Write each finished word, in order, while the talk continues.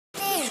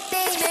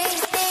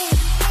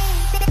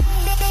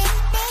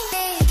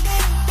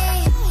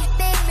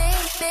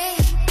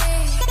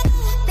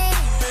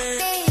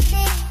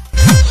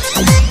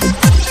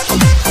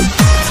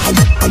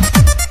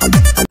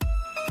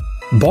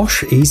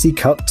Bosch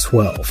EasyCut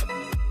 12.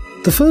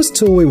 The first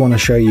tool we want to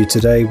show you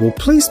today will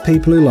please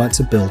people who like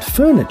to build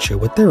furniture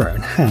with their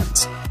own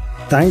hands.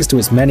 Thanks to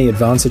its many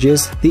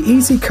advantages, the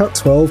EasyCut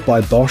 12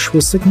 by Bosch will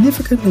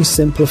significantly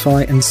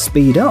simplify and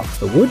speed up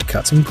the wood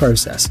cutting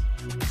process.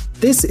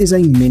 This is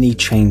a mini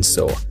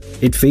chainsaw.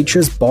 It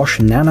features Bosch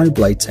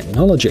nanoblade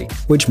technology,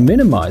 which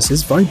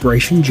minimizes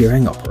vibration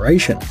during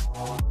operation.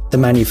 The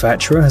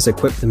manufacturer has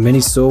equipped the mini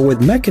saw with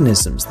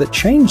mechanisms that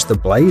change the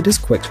blade as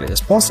quickly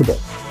as possible.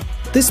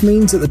 This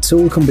means that the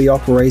tool can be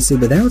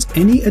operated without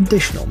any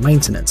additional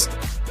maintenance.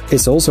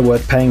 It's also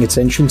worth paying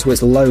attention to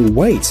its low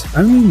weight,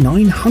 only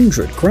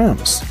 900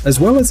 grams, as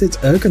well as its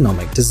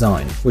ergonomic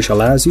design, which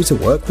allows you to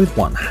work with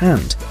one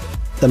hand.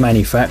 The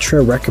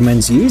manufacturer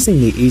recommends using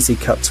the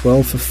EasyCut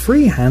 12 for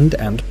freehand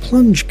and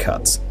plunge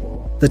cuts.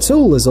 The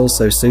tool is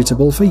also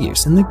suitable for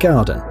use in the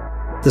garden.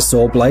 The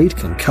saw blade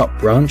can cut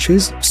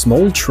branches,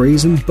 small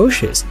trees and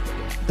bushes.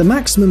 The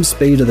maximum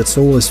speed of the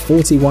tool is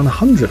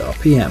 4100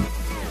 RPM.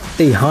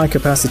 The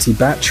high-capacity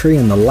battery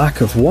and the lack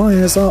of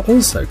wires are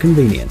also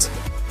convenient.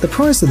 The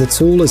price of the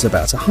tool is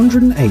about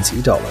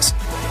 $180.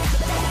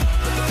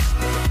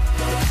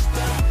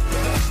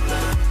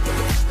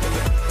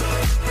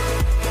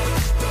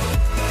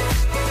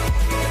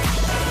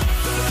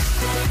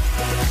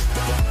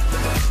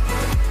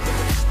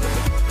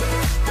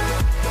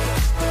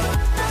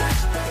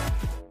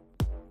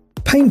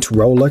 Paint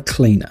Roller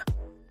Cleaner.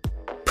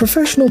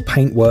 Professional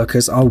paint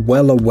workers are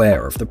well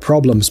aware of the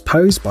problems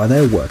posed by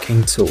their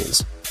working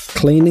tools.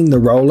 Cleaning the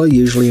roller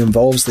usually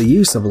involves the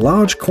use of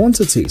large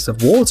quantities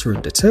of water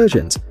and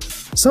detergent.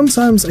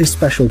 Sometimes a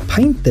special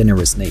paint thinner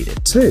is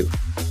needed too.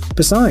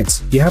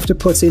 Besides, you have to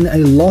put in a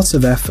lot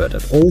of effort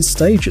at all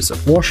stages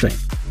of washing.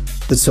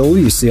 The tool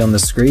you see on the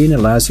screen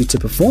allows you to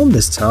perform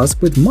this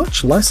task with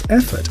much less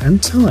effort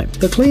and time.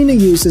 The cleaner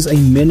uses a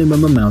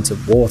minimum amount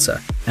of water,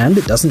 and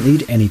it doesn't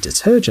need any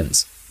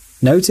detergents.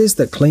 Notice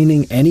that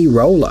cleaning any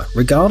roller,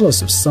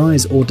 regardless of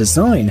size or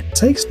design,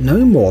 takes no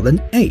more than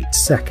 8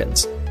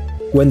 seconds.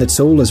 When the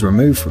tool is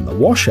removed from the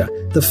washer,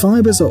 the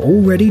fibers are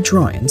already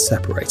dry and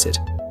separated.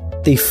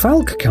 The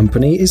Falk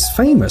company is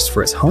famous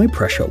for its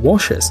high-pressure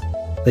washers.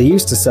 They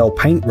used to sell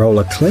paint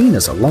roller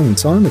cleaners a long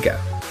time ago.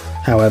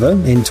 However,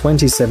 in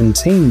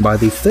 2017, by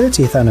the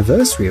 30th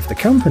anniversary of the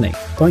company,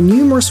 by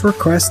numerous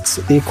requests,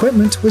 the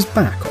equipment was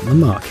back on the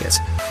market.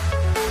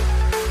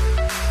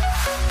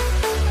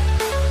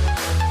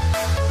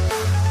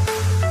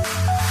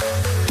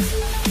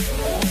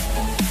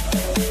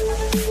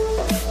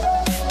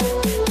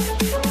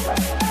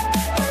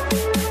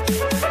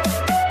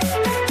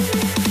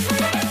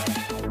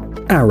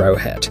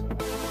 Arrowhead.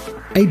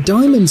 A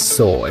diamond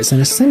saw is an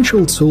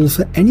essential tool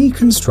for any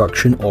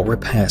construction or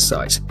repair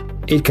site.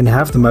 It can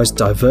have the most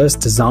diverse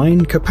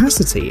design,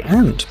 capacity,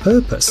 and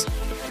purpose.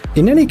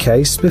 In any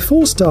case,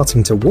 before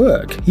starting to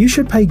work, you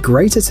should pay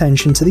great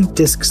attention to the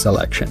disc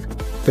selection,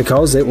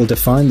 because it will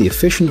define the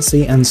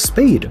efficiency and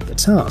speed of the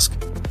task.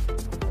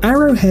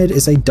 Arrowhead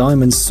is a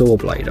diamond saw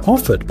blade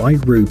offered by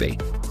Ruby.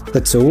 The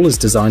tool is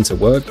designed to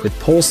work with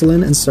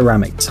porcelain and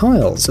ceramic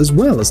tiles as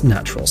well as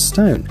natural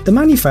stone. The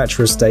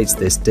manufacturer states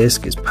this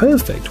disc is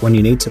perfect when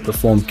you need to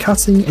perform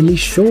cutting in the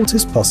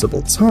shortest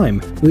possible time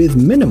with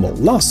minimal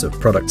loss of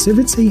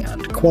productivity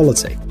and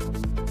quality.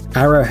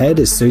 Arrowhead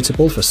is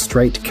suitable for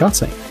straight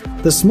cutting.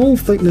 The small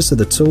thickness of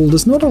the tool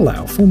does not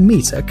allow for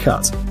meter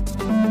cut.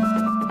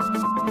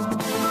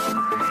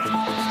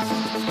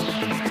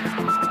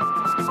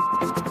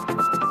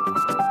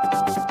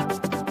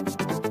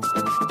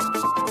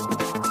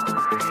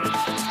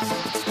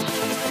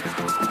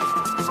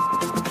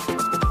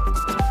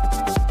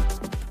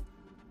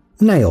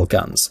 Nail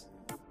guns.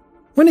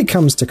 When it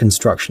comes to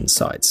construction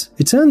sites,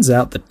 it turns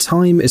out that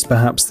time is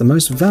perhaps the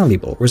most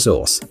valuable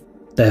resource.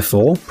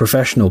 Therefore,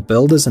 professional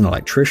builders and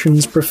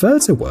electricians prefer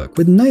to work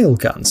with nail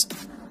guns.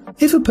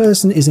 If a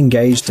person is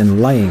engaged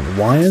in laying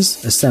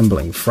wires,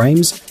 assembling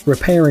frames,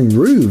 repairing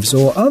roofs,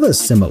 or other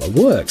similar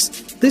works,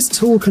 this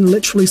tool can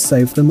literally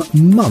save them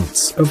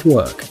months of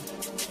work.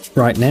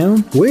 Right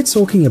now, we're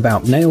talking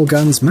about nail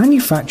guns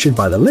manufactured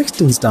by the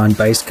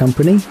Liechtenstein-based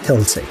company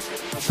Hilti.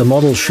 The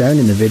models shown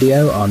in the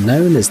video are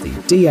known as the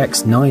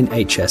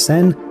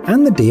DX9HSN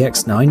and the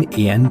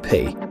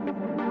DX9ENP.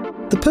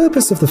 The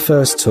purpose of the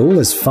first tool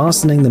is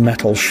fastening the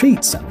metal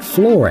sheets and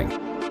flooring.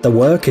 The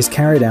work is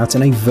carried out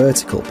in a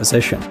vertical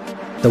position.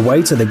 The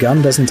weight of the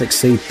gun doesn't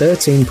exceed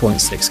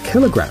 13.6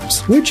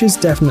 kilograms, which is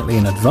definitely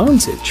an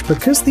advantage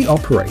because the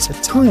operator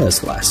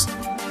tires less.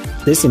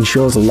 This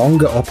ensures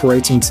longer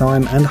operating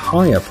time and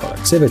higher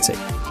productivity.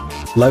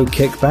 Low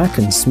kickback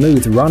and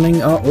smooth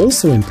running are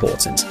also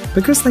important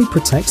because they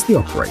protect the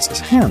operator's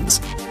hands.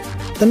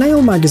 The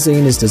nail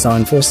magazine is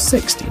designed for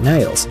 60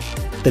 nails.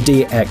 The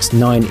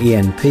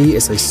DX9ENP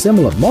is a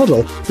similar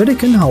model, but it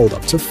can hold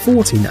up to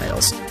 40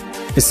 nails.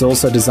 It's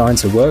also designed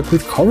to work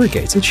with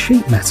corrugated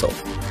sheet metal.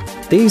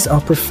 These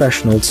are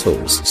professional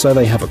tools, so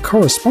they have a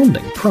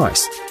corresponding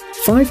price: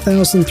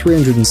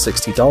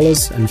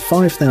 $5,360 and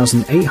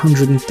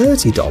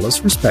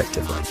 $5,830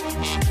 respectively.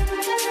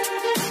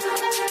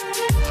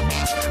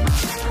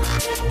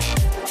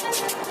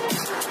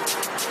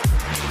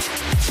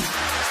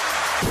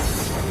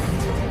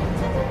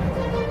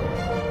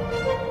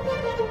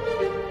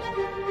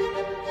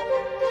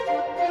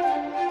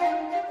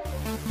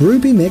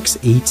 RubyMix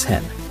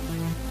E10.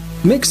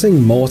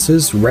 Mixing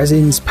mortars,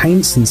 resins,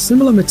 paints, and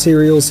similar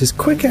materials is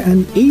quicker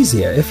and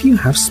easier if you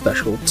have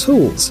special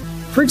tools.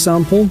 For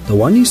example, the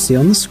one you see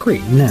on the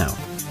screen now.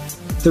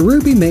 The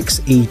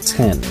RubyMix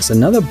E10 is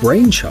another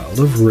brainchild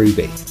of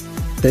Ruby.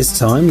 This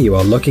time you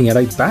are looking at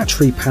a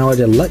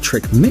battery-powered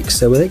electric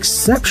mixer with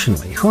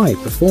exceptionally high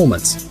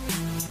performance.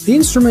 The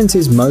instrument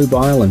is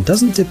mobile and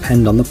doesn't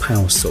depend on the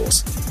power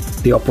source.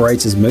 The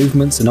operator's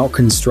movements are not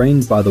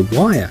constrained by the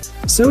wire,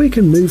 so he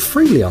can move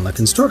freely on the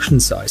construction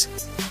site.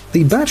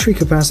 The battery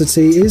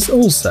capacity is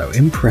also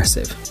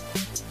impressive.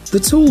 The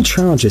tool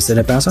charges in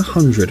about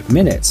 100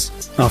 minutes.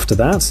 After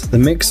that, the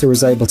mixer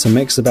is able to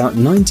mix about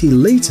 90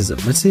 liters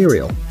of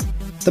material.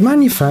 The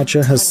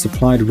manufacturer has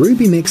supplied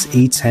RubyMix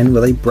E10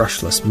 with a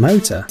brushless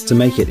motor to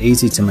make it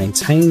easy to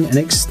maintain and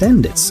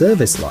extend its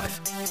service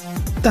life.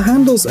 The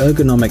handle's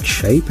ergonomic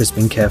shape has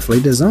been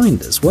carefully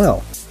designed as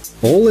well,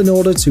 all in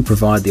order to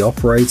provide the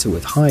operator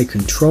with high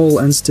control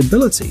and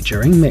stability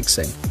during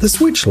mixing. The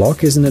switch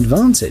lock is an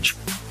advantage.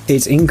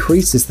 It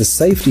increases the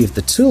safety of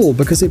the tool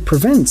because it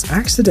prevents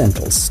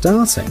accidental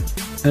starting.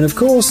 And of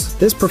course,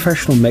 this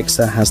professional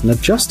mixer has an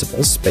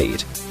adjustable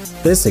speed.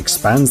 This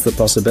expands the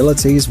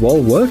possibilities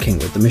while working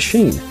with the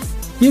machine.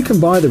 You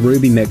can buy the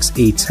RubyMix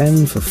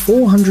E10 for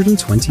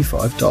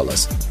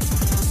 $425.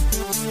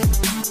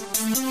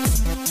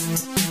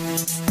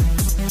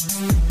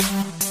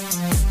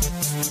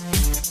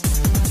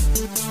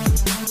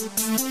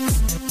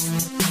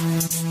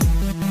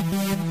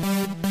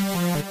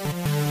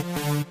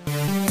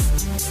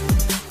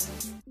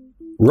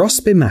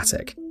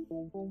 Rospimatic.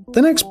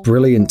 The next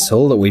brilliant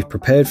tool that we've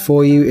prepared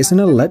for you is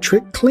an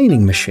electric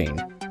cleaning machine.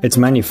 It's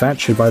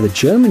manufactured by the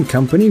German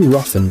company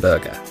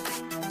Rothenberger.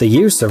 The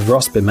use of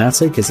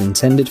Rospimatic is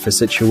intended for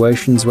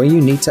situations where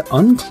you need to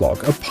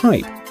unclog a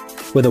pipe.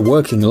 With a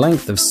working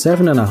length of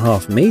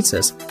 7.5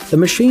 meters, the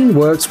machine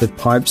works with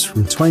pipes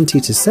from 20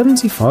 to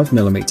 75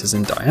 millimeters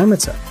in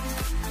diameter.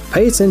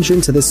 Pay attention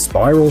to this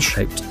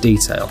spiral-shaped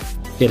detail.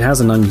 It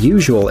has an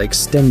unusual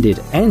extended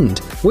end,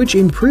 which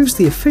improves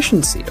the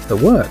efficiency of the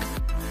work.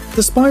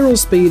 The spiral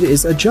speed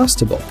is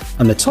adjustable,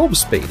 and the top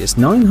speed is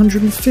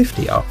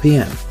 950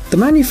 RPM. The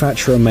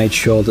manufacturer made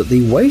sure that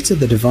the weight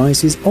of the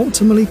device is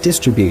optimally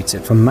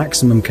distributed for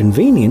maximum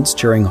convenience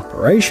during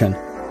operation.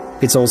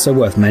 It's also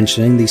worth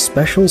mentioning the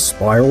special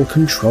spiral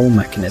control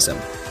mechanism.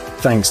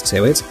 Thanks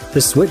to it,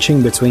 the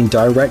switching between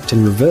direct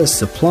and reverse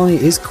supply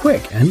is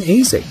quick and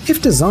easy. If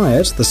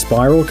desired, the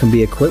spiral can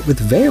be equipped with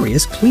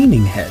various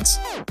cleaning heads.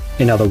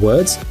 In other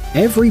words,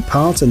 every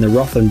part in the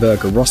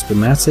Rothenberger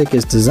Rospimatic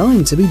is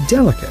designed to be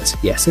delicate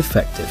yet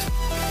effective.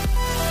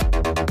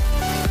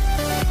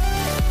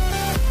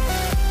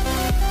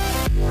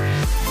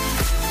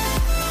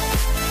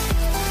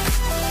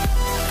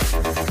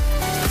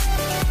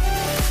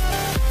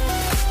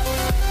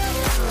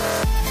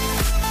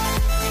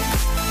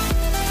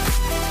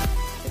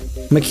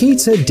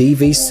 Makita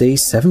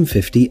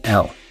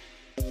DVC750L.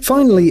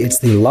 Finally, it's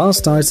the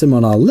last item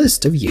on our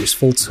list of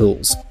useful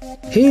tools.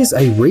 Here's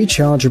a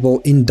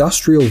rechargeable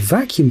industrial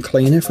vacuum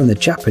cleaner from the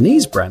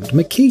Japanese brand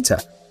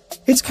Makita.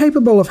 It's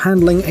capable of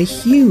handling a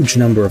huge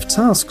number of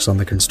tasks on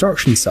the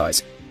construction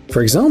site.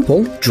 For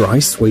example, dry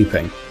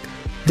sweeping.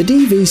 The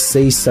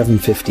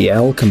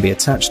DVC750L can be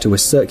attached to a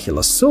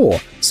circular saw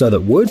so that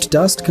wood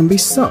dust can be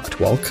sucked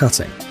while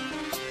cutting.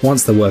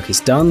 Once the work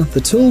is done,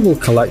 the tool will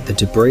collect the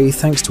debris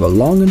thanks to a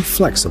long and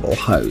flexible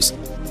hose.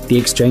 The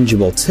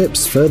exchangeable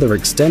tips further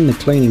extend the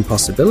cleaning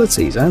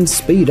possibilities and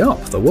speed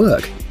up the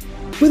work.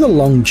 With a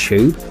long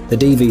tube, the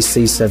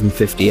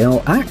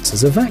DVC750L acts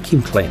as a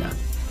vacuum cleaner.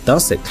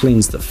 Thus, it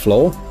cleans the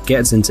floor,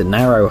 gets into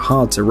narrow,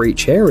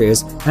 hard-to-reach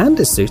areas, and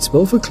is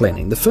suitable for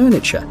cleaning the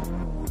furniture.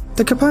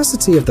 The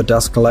capacity of the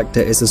dust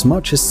collector is as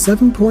much as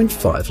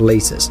 7.5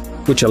 liters,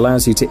 which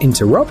allows you to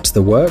interrupt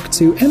the work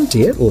to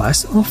empty it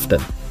less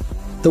often.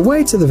 The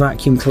weight of the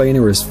vacuum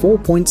cleaner is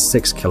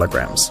 4.6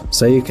 kilograms,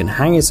 so you can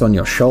hang it on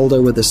your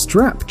shoulder with a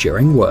strap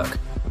during work.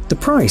 The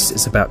price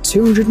is about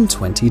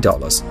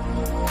 $220.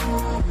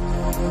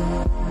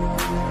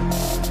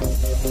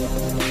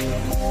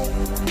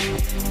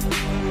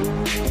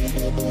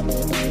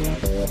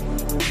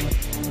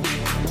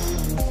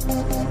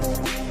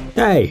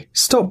 Hey,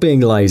 stop being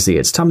lazy,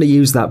 it's time to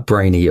use that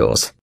brain of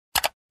yours.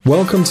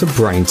 Welcome to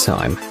Brain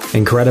Time.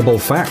 Incredible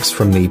facts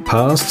from the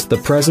past, the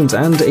present,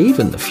 and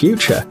even the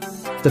future.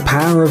 The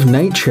power of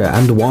nature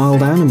and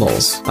wild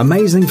animals,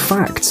 amazing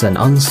facts and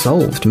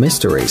unsolved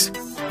mysteries.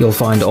 You'll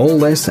find all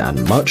this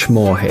and much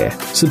more here.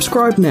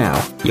 Subscribe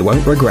now, you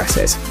won't regret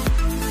it.